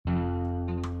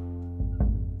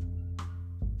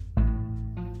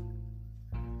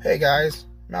Hey guys,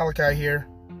 Malachi here.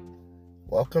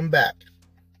 Welcome back.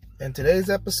 In today's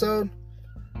episode,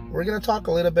 we're going to talk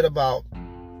a little bit about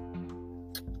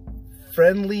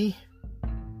friendly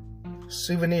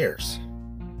souvenirs.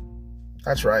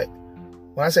 That's right.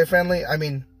 When I say friendly, I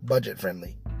mean budget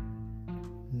friendly.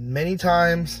 Many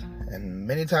times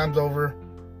over,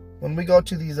 when we go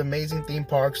to these amazing theme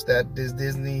parks that this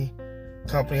Disney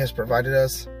company has provided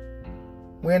us,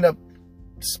 we end up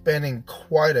spending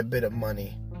quite a bit of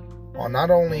money on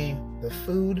not only the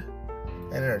food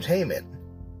and entertainment,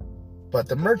 but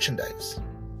the merchandise.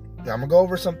 Now, I'm going to go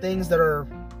over some things that are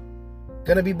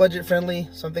going to be budget friendly,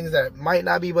 some things that might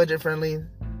not be budget friendly,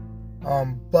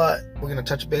 but we're going to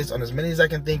touch base on as many as I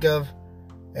can think of,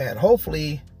 and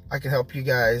hopefully I can help you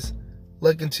guys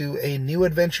look into a new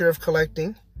adventure of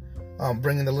collecting,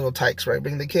 bringing the little tykes, right?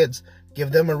 Bring the kids,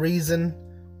 give them a reason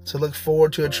to look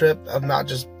forward to a trip of not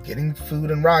just getting food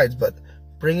and rides, but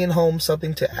bringing home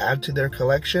something to add to their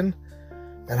collection.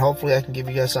 And hopefully I can give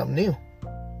you guys something new.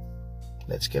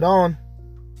 Let's get on.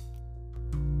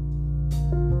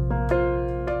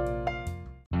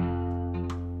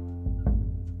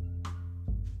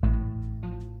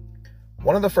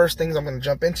 One of the first things I'm going to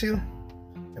jump into,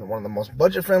 and one of the most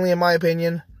budget friendly in my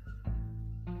opinion,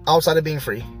 outside of being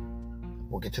free,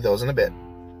 we'll get to those in a bit,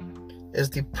 is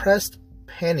the pressed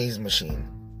pennies machine.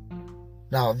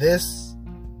 Now, this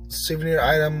souvenir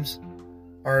items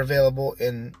are available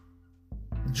in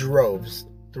droves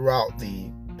throughout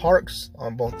the parks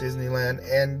on both Disneyland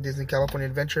and Disney California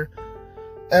Adventure,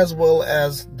 as well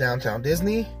as downtown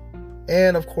Disney,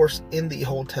 and of course in the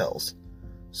hotels.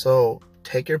 So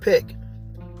take your pick.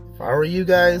 If I were you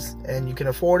guys and you can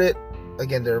afford it,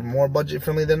 again, they're more budget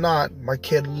friendly than not. My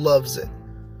kid loves it.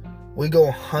 We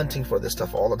go hunting for this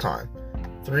stuff all the time.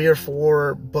 3 or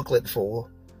 4 booklet full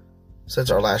since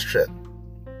our last trip.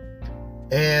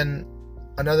 And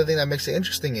another thing that makes it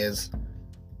interesting is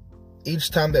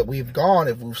each time that we've gone,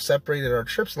 if we've separated our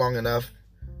trips long enough,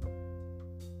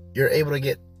 you're able to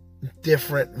get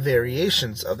different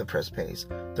variations of the pressed pennies.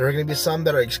 There are going to be some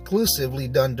that are exclusively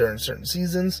done during certain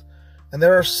seasons, and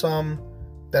there are some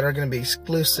that are going to be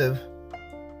exclusive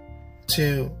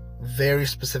to very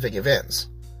specific events.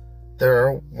 There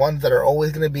are ones that are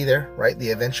always going to be there, right?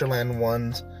 The Adventureland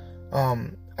ones,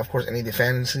 of course, any of the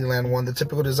Fantasyland one, the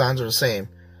typical designs are the same.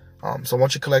 So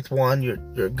once you collect one,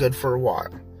 you're good for a while.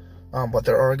 But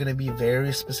there are going to be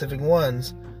very specific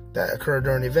ones that occur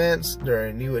during events,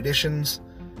 during new editions,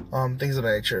 things of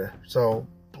that nature. So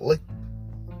look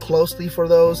closely for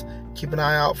those. Keep an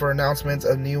eye out for announcements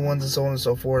of new ones and so on and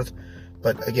so forth.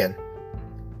 But again,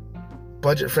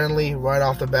 budget friendly right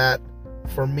off the bat.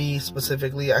 For me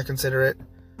specifically, I consider it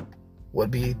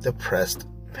would be the pressed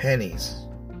pennies.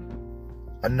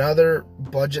 Another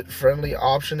budget-friendly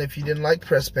option, if you didn't like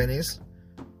pressed pennies,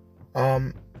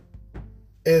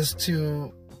 is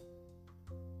to,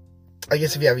 I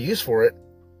guess if you have a use for it,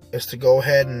 is to go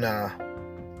ahead and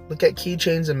look at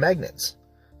keychains and magnets.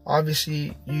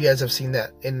 Obviously, you guys have seen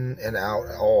that in and out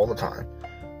all the time.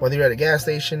 Whether you're at a gas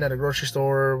station, at a grocery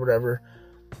store, or whatever,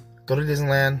 go to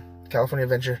Disneyland, California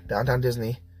Adventure, Downtown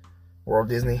Disney, World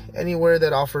Disney, anywhere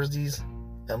that offers these,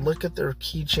 and look at their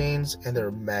keychains and their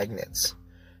magnets.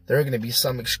 There are going to be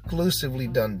some exclusively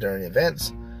done during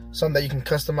events, some that you can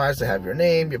customize to have your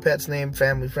name, your pet's name,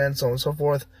 family, friends, so on and so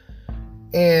forth,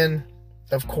 and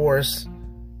of course,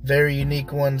 very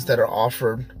unique ones that are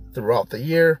offered throughout the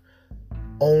year,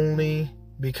 only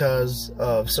because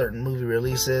of certain movie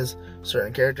releases,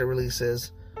 certain character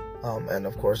releases, and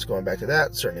of course, going back to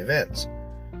that, certain events.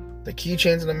 The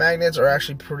keychains and the magnets are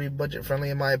actually pretty budget friendly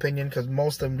in my opinion, because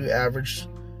most of them do average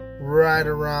right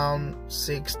around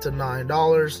 $6 to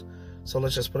 $9. So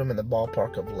let's just put them in the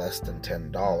ballpark of less than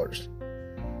 $10.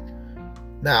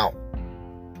 Now,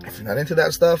 if you're not into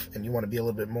that stuff and you want to be a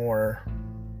little bit more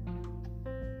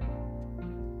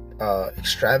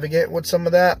extravagant with some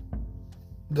of that,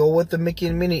 go with the Mickey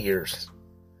and Minnie ears.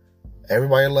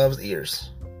 Everybody loves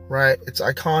ears, right? It's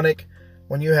iconic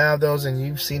when you have those, and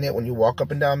you've seen it when you walk up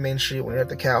and down Main Street, when you're at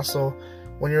the castle,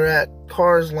 when you're at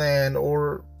Cars Land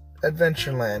or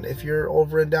Adventureland, if you're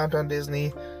over in Downtown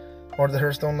Disney or the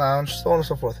Hearthstone Lounge, so on and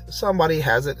so forth. Somebody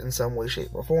has it in some way, shape,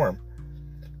 or form.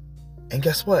 And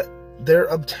guess what? They're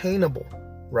obtainable,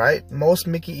 right? Most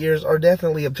Mickey ears are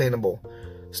definitely obtainable,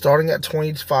 starting at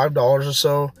 $25 or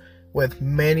so, with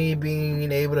many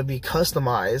being able to be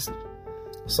customized.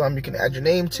 Some you can add your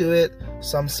name to it,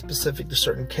 some specific to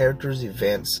certain characters,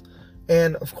 events,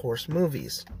 and of course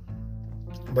movies.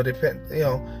 But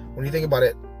when you think about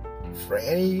it, for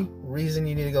any reason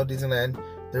you need to go to Disneyland,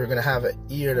 they're going to have an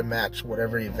ear to match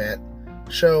whatever event,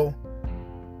 show,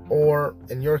 Or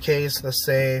in your case, let's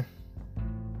say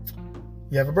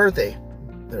you have a birthday,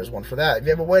 there's one for that. If you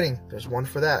have a wedding, there's one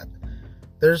for that.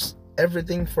 There's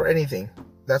everything for anything.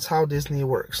 That's how Disney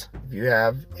works. If you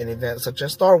have an event such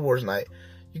as Star Wars night,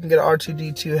 you can get an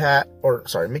R2-D2 hat, or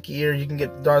sorry, Mickey ear. You can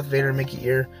get Darth Vader Mickey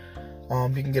ear.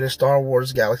 You can get a Star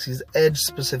Wars Galaxy's Edge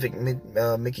specific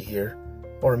Mickey ear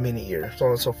or a mini ear, so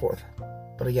on and so forth.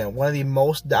 But again, one of the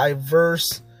most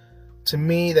diverse to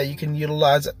me that you can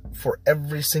utilize for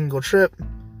every single trip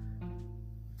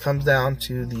comes down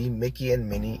to the Mickey and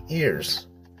Minnie ears.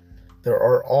 There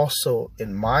are also,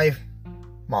 in my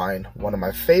mind, one of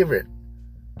my favorite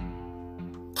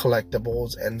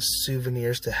collectibles and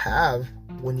souvenirs to have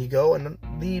when you go, and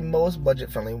the most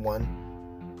budget-friendly one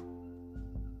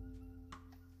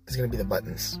is going to be the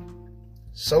buttons.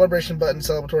 Celebration buttons,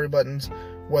 celebratory buttons,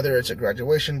 whether it's a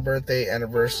graduation, birthday,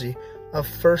 anniversary, a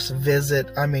first visit.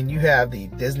 I mean, you have the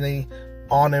Disney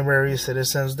honorary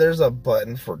citizens. There's a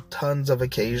button for tons of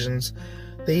occasions.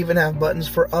 They even have buttons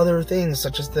for other things,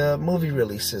 such as the movie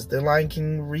releases, the Lion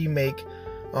King remake,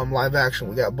 live action.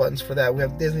 We got buttons for that. We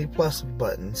have Disney Plus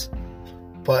buttons.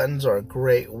 Buttons are a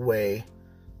great way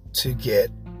to get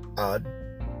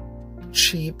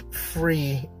cheap,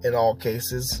 free in all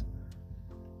cases,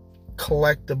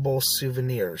 collectible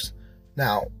souvenirs.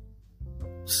 Now,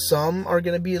 some are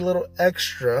going to be a little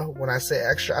extra. When I say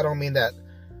extra, I don't mean that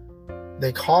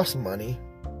they cost money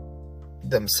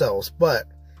themselves. But,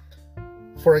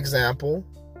 for example,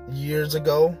 years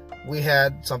ago, we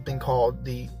had something called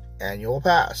the annual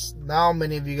pass. Now,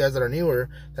 many of you guys that are newer,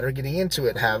 that are getting into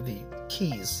it, have the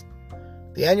keys.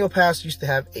 The annual pass used to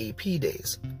have AP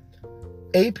days.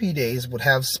 AP days would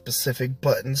have specific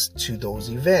buttons to those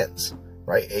events,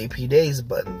 right? AP days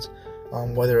buttons.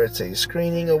 Whether it's a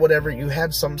screening or whatever, you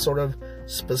had some sort of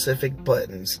specific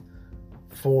buttons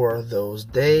for those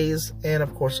days. And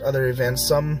of course, other events.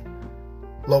 Some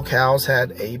locales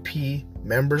had AP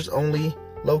members only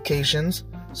locations.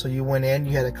 So you went in,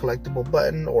 you had a collectible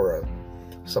button, or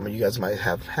some of you guys might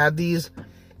have had these.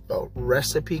 A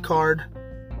recipe card.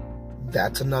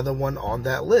 That's another one on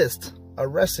that list. A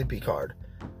recipe card.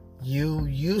 You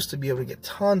used to be able to get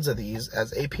tons of these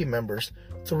as AP members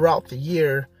throughout the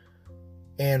year.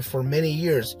 And for many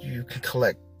years, you could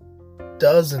collect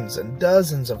dozens and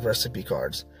dozens of recipe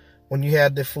cards. When you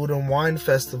had the Food and Wine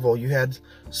Festival, you had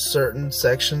certain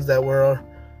sections that were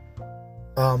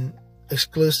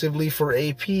exclusively for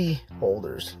AP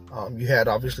holders. You had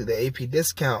obviously the AP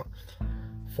discount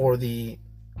for the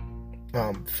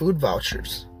food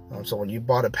vouchers. So when you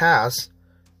bought a pass,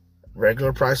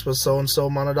 regular price was so and so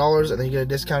amount of dollars, and then you get a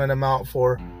discounted amount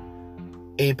for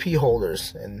AP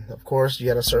holders. And of course, you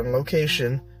had a certain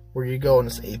location where you go and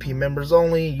it's AP members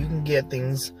only. You can get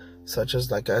things such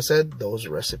as, like I said, those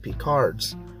recipe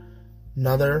cards.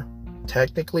 Another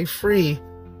technically free,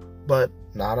 but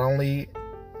not only,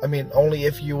 I mean, only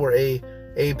if you were a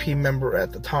AP member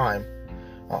at the time.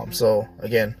 So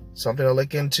again, something to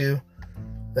look into.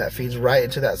 That feeds right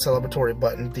into that celebratory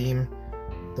button theme.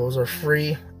 Those are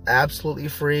free, absolutely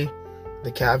free.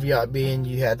 The caveat being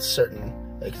you had certain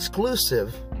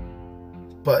exclusive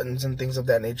buttons and things of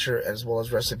that nature, as well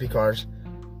as recipe cards,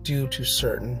 due to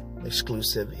certain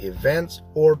exclusive events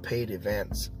or paid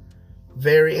events.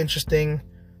 Very interesting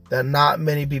that not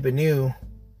many people knew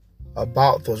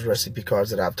about those recipe cards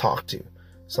that I've talked to.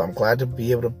 So I'm glad to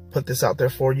be able to put this out there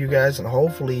for you guys, and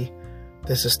hopefully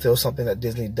this is still something that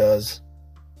Disney does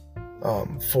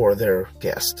for their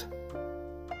guests.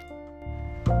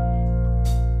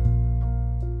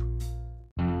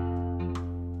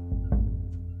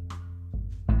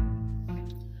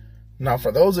 Now,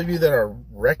 for those of you that are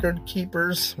record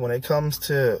keepers when it comes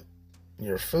to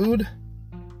your food,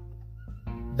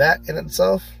 that in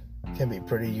itself can be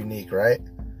pretty unique, right?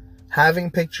 Having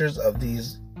pictures of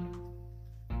these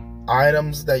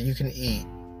items that you can eat,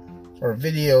 or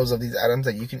videos of these items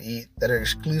that you can eat that are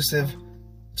exclusive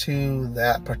to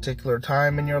that particular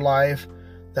time in your life,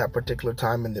 that particular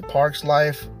time in the park's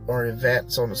life or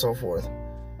event, so on and so forth.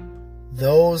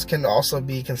 Those can also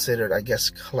be considered, I guess,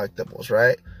 collectibles,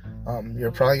 right?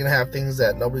 You're probably going to have things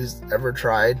that nobody's ever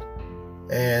tried,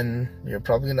 and you're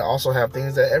probably going to also have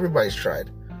things that everybody's tried.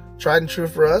 Tried and true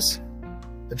for us,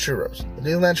 the churros, the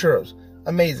Disneyland churros.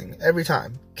 Amazing. Every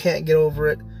time. Can't get over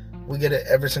it. We get it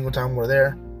every single time we're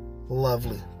there.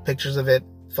 Lovely. Pictures of it,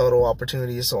 photo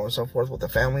opportunities, so on and so forth with the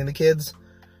family and the kids,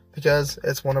 because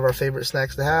it's one of our favorite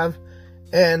snacks to have.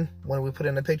 And when we put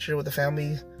in a picture with the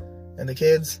family and the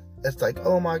kids, it's like,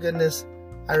 oh my goodness,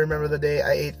 I remember the day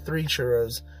I ate 3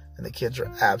 churros, and the kids are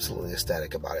absolutely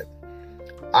ecstatic about it.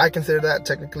 I consider that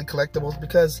technically collectibles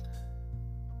because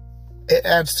it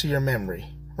adds to your memory,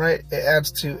 right? It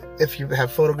adds to, if you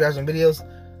have photographs and videos,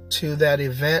 to that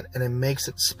event, and it makes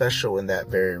it special in that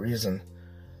very reason.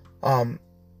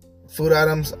 Food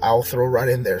items, I'll throw right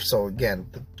in there. So again,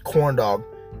 the corn dog.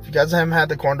 If you guys haven't had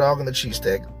the corn dog and the cheese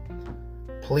stick,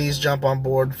 please jump on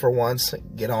board for once,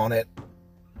 get on it,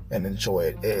 and enjoy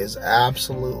it. It is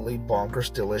absolutely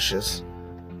bonkers delicious.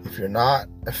 If you're not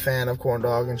a fan of corn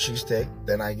dog and cheese stick,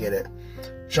 then I get it.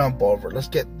 Jump over. Let's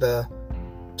get the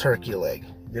turkey leg.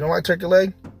 If you don't like turkey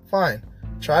leg, fine.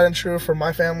 Tried and true for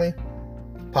my family,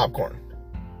 popcorn.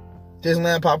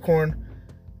 Disneyland popcorn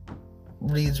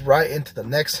leads right into the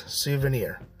next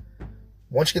souvenir.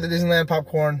 Once you get the Disneyland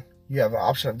popcorn, you have an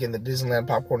option of getting the Disneyland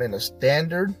popcorn in a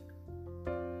standard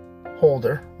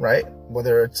holder, right?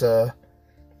 Whether it's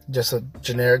just a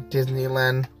generic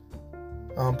Disneyland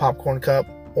popcorn cup,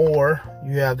 or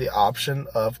you have the option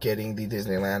of getting the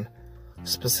Disneyland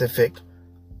specific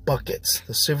buckets,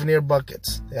 the souvenir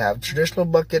buckets. They have traditional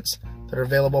buckets that are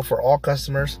available for all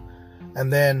customers,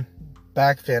 and then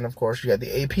back then, of course, you had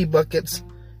the AP buckets,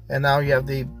 and now you have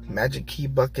the Magic Key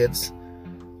buckets,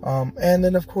 and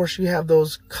then of course you have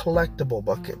those collectible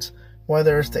buckets,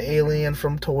 whether it's the alien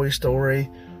from Toy Story,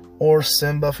 or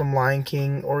Simba from Lion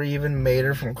King, or even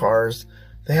Mater from Cars.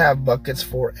 They have buckets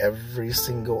for every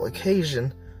single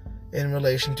occasion in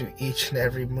relation to each and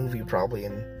every movie probably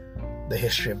in the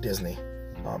history of Disney.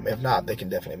 If not, they can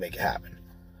definitely make it happen.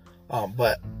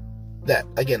 But that,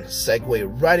 again,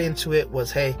 segue right into it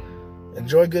was, hey,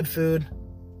 enjoy good food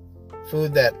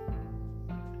that,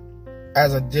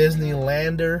 as a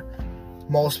Disneylander,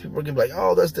 most people are going to be like,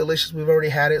 oh, that's delicious, we've already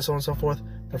had it, so on and so forth.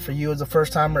 But for you as a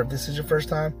first timer, if this is your first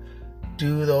time,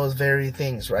 do those very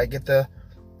things, right? Get the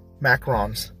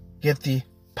macarons, get the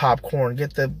popcorn,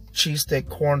 get the cheese stick,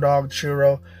 corn dog,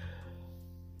 churro.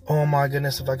 Oh my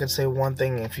goodness, if I could say one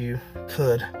thing, if you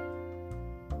could,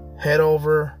 head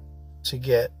over to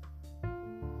get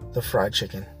the fried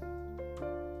chicken.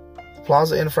 The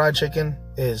Plaza Inn fried chicken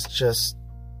is just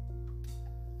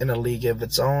in a league of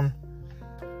its own.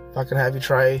 If I can have you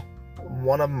try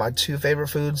one of my two favorite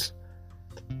foods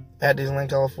at Disneyland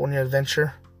California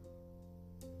Adventure,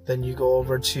 then you go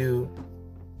over to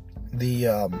the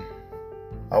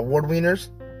award wieners.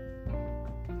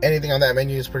 Anything on that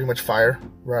menu is pretty much fire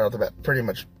right off the bat. Pretty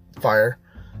much fire.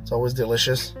 It's always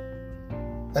delicious.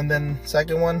 And then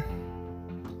second one,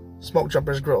 Smoke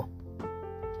Jumpers Grill.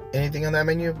 Anything on that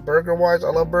menu, burger wise, I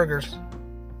love burgers,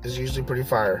 is usually pretty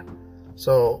fire.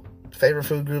 So favorite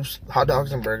food groups, hot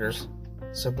dogs and burgers.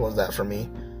 Simple as that for me,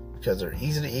 because they're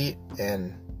easy to eat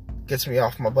and gets me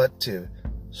off my butt to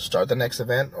start the next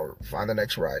event or find the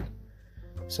next ride.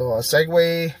 So a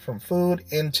segue from food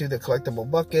into the collectible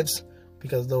buckets,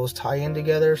 because those tie in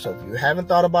together. So if you haven't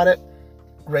thought about it,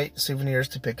 great souvenirs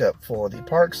to pick up for the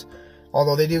parks.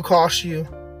 Although they do cost you,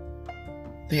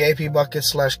 the AP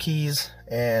buckets / keys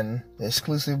and the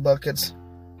exclusive buckets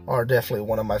are definitely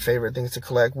one of my favorite things to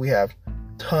collect. We have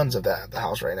tons of that at the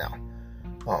house right now.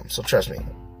 So trust me,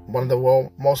 one of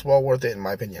the most well worth it in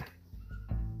my opinion.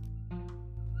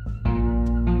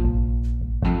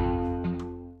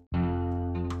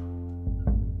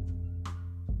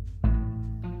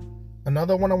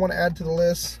 Another one I want to add to the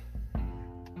list.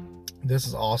 This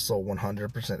is also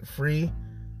 100% free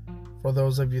for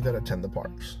those of you that attend the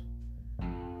parks.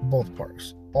 Both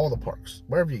parks, all the parks,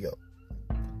 wherever you go.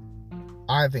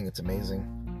 I think it's amazing.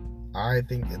 I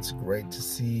think it's great to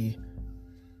see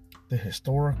the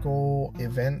historical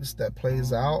events that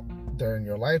plays out during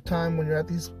your lifetime when you're at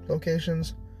these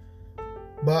locations.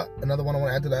 But another one I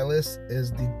want to add to that list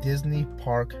is the Disney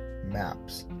Park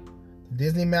Maps.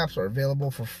 Disney maps are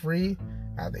available for free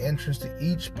at the entrance to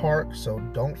each park, so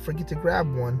don't forget to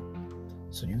grab one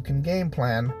so you can game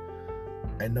plan.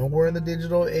 I know we're in the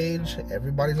digital age,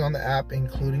 everybody's on the app,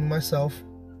 including myself,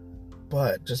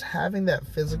 but just having that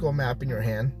physical map in your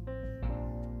hand,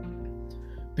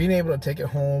 being able to take it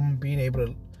home, being able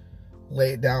to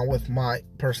lay it down with my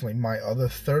other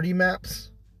 30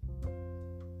 maps,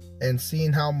 and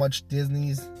seeing how much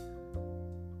Disney's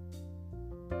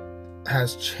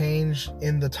has changed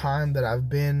in the time that I've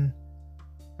been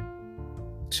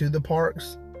to the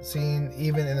parks, seeing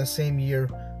even in the same year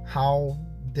how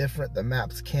different the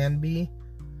maps can be.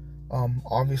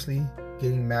 Obviously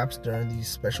getting maps during these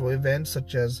special events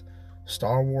such as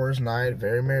Star Wars Night,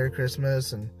 Very Merry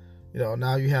Christmas, and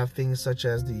now you have things such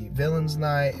as the Villains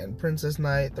Night and Princess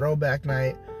Night, Throwback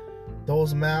Night.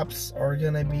 Those maps are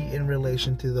gonna be in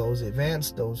relation to those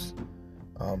events. Those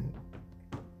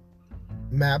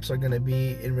maps are going to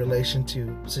be in relation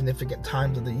to significant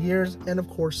times of the years and of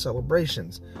course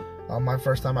celebrations. My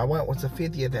first time I went was the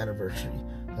 50th anniversary.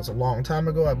 That's a long time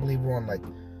ago. I believe we're on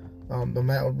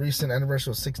The recent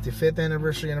anniversary was 65th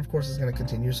anniversary, and of course it's going to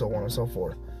continue, so on and so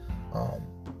forth.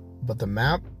 But the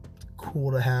map,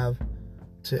 cool to have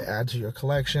to add to your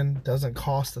collection. Doesn't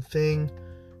cost a thing.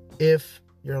 If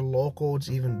you're local, it's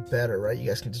even better, right? You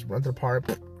guys can just rent the part,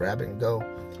 grab it, and go.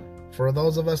 For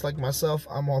those of us like myself,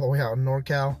 I'm all the way out in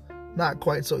NorCal. Not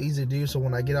quite so easy to do, so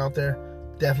when I get out there,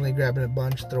 definitely grabbing a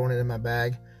bunch, throwing it in my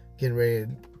bag, getting ready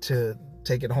to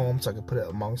take it home so I can put it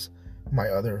amongst my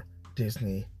other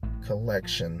Disney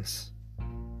collections.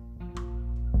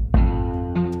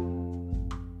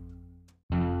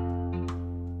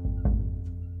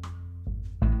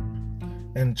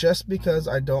 And just because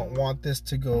I don't want this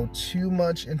to go too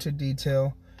much into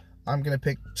detail, I'm going to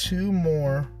pick two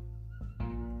more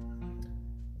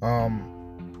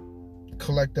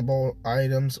collectible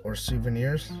items or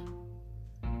souvenirs.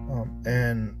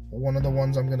 And one of the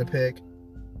ones I'm going to pick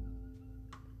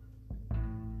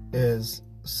is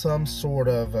some sort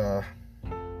of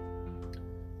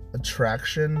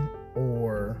attraction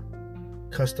or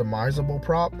customizable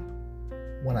prop.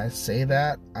 When I say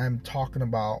that, I'm talking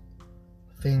about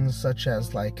things such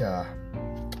as like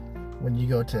when you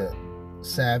go to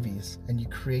Savvy's and you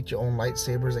create your own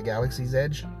lightsabers at Galaxy's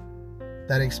Edge.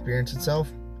 That experience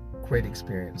itself, great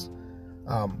experience.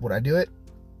 Would I do it?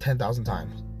 10,000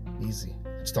 times. Easy.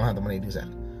 I just don't have the money to do that.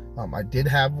 I did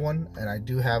have one, and I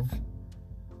do have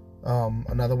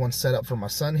another one set up for my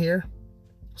son here.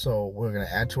 So we're going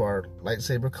to add to our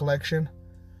lightsaber collection.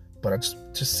 But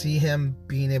to see him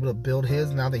being able to build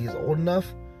his now that he's old enough,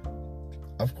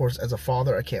 of course, as a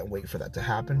father, I can't wait for that to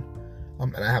happen.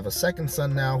 And I have a second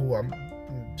son now who I'm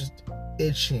just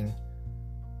itching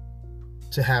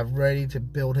to have ready to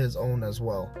build his own as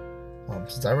well.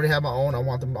 Since I already have my own, I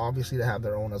want them obviously to have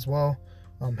their own as well.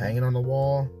 Hanging on the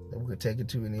wall, that we could take it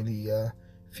to any of the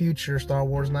future Star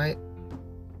Wars night.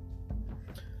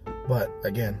 But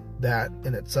again, that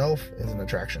in itself is an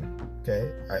attraction.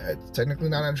 Okay, it's technically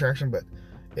not an attraction, but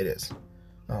it is.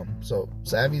 So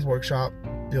Savvy's Workshop,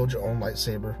 build your own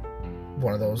lightsaber.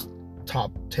 One of those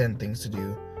top 10 things to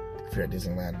do if you're at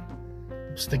Disneyland.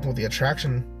 Sticking with the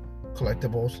attraction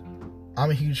collectibles,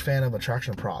 I'm a huge fan of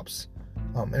attraction props.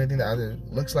 Anything that either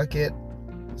looks like it,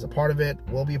 is a part of it,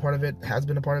 will be a part of it, has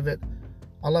been a part of it.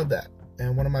 I love that.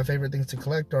 And one of my favorite things to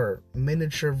collect are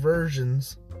miniature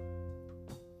versions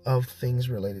of things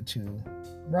related to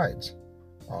rides.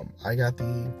 I got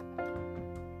the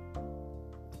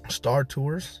Star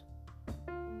Tours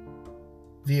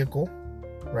vehicle,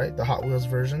 right? The Hot Wheels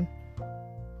version.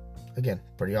 Again,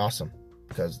 pretty awesome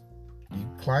because you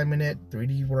climb in it,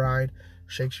 3D ride,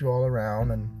 shakes you all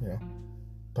around, and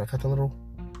but I got the little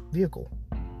vehicle.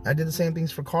 I did the same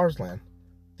things for Cars Land.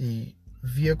 The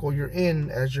vehicle you're in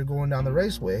as you're going down the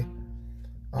raceway,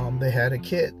 they had a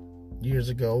kit years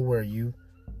ago where you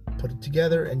put it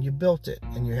together and you built it,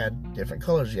 and you had different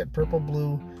colors. You had purple,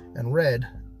 blue, and red.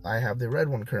 I have the red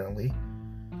one currently.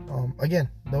 Again,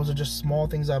 those are just small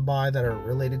things I buy that are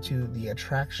related to the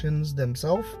attractions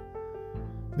themselves,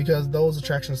 because those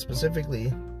attractions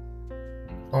specifically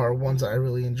are ones that I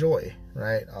really enjoy,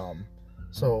 right?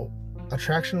 So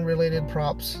attraction related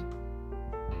props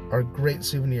are great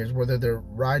souvenirs, whether they're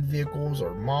ride vehicles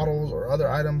or models or other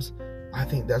items. I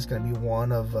think that's going to be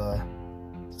one of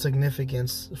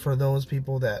significance for those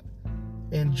people that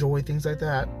enjoy things like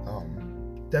that.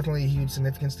 Definitely a huge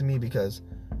significance to me, because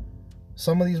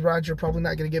some of these rides you're probably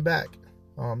not going to get back.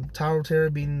 Tower of Terror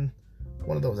being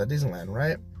one of those at Disneyland,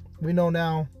 right? We know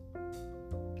now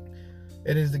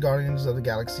it is the Guardians of the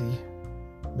Galaxy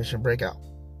Mission Breakout.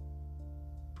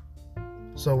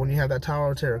 So when you have that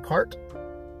Tower of Terror cart,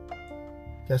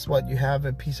 guess what? You have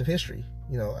a piece of history,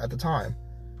 at the time.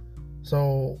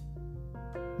 So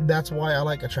that's why I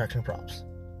like attraction props.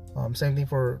 Same thing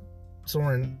for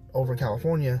Soarin' over in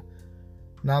California.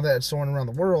 Now that it's soaring around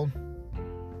the world,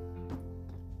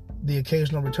 the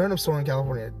occasional return of Soarin'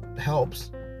 California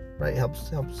helps, right? Helps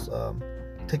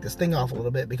take this thing off a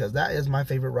little bit, because that is my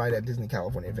favorite ride at Disney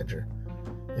California Adventure.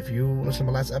 If you listen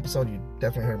to my last episode, you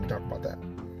definitely heard me talk about that.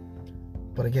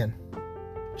 But again,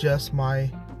 just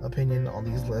my opinion on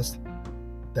these lists.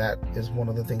 That is one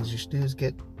of the things you should do, is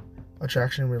get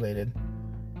attraction related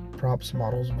props,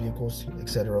 models, vehicles,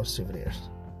 etc. souvenirs.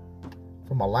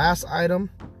 For my last item,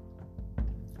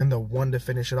 and the one to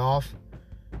finish it off,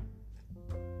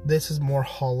 this is more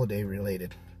holiday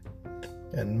related.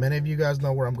 And many of you guys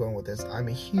know where I'm going with this. I'm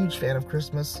a huge fan of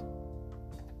Christmas.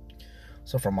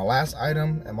 So for my last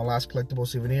item and my last collectible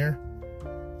souvenir,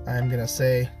 I'm going to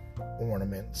say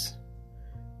ornaments.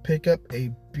 Pick up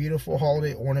a beautiful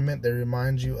holiday ornament that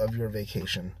reminds you of your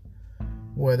vacation.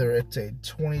 Whether it's a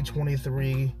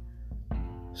 2023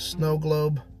 snow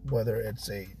globe, whether it's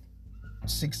a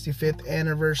 65th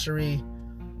anniversary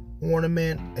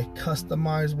ornament, a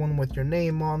customized one with your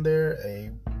name on there,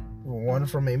 a one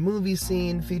from a movie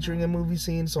scene featuring a movie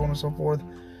scene, so on and so forth.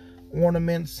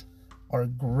 Ornaments are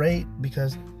great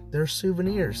because they're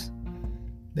souvenirs.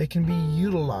 They can be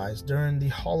utilized during the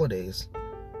holidays.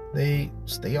 They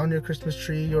stay on your Christmas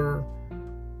tree or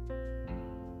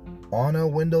on a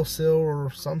windowsill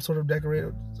or some sort of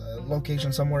decorated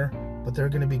location somewhere, but they're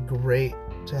going to be great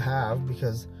to have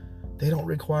because they don't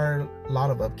require a lot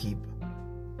of upkeep.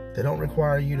 They don't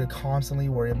require you to constantly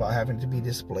worry about having to be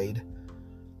displayed.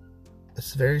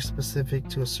 It's very specific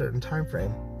to a certain time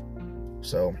frame.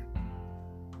 So,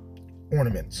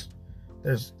 ornaments.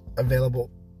 There's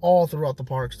available all throughout the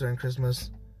parks during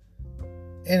Christmas.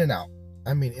 In and out,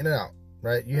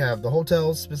 right? You have the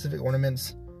hotel's specific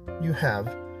ornaments. You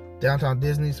have Downtown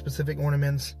Disney specific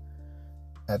ornaments.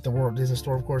 At the World Disney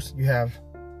Store, of course, you have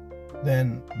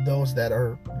then those that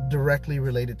are directly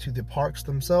related to the parks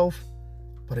themselves.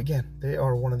 But again, they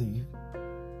are one of the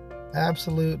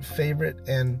absolute favorite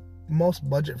and most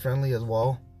budget friendly as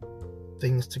well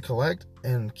things to collect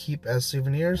and keep as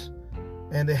souvenirs.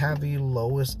 And they have the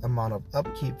lowest amount of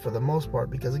upkeep for the most part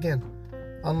because, again,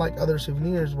 unlike other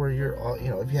souvenirs where you're,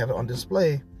 if you have it on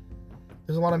display,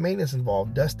 there's a lot of maintenance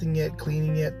involved, dusting it,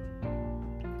 cleaning it,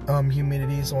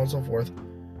 humidity, so on and so forth.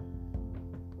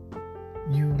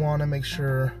 You want to make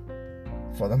sure,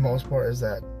 for the most part, is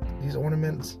that these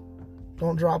ornaments,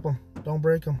 don't drop them, don't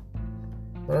break them.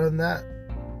 But other than that,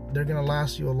 they're going to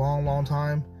last you a long, long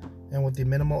time. And with the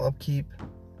minimal upkeep,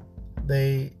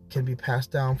 they can be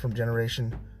passed down from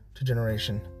generation to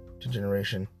generation to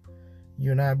generation.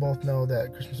 You and I both know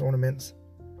that Christmas ornaments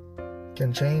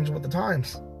can change with the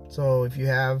times. So if you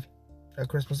have a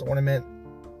Christmas ornament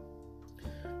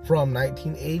from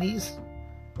 1980s,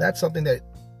 that's something that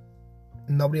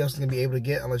nobody else is going to be able to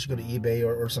get unless you go to eBay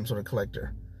or some sort of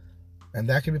collector. And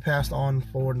that can be passed on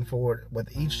forward and forward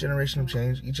with each generation of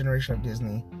change, each generation of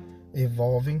Disney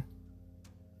evolving.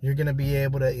 You're going to be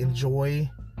able to enjoy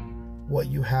what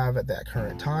you have at that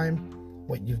current time,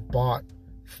 what you've bought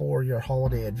for your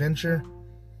holiday adventure,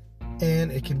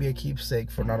 and it can be a keepsake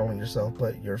for not only yourself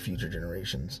but your future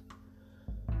generations.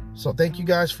 So thank you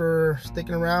guys for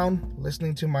sticking around,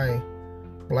 listening to my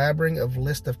blabbering of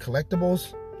list of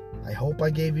collectibles. I hope I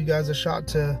gave you guys a shot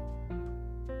to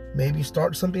maybe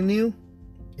start something new.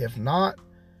 If not,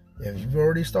 if you've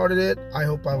already started it, I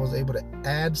hope I was able to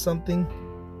add something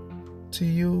to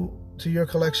your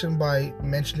collection by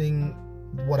mentioning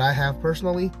what I have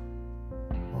personally.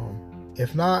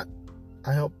 If not,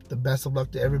 I hope the best of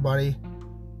luck to everybody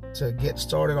to get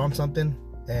started on something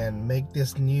and make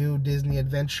this new Disney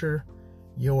adventure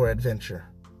your adventure.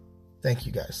 Thank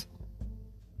you guys.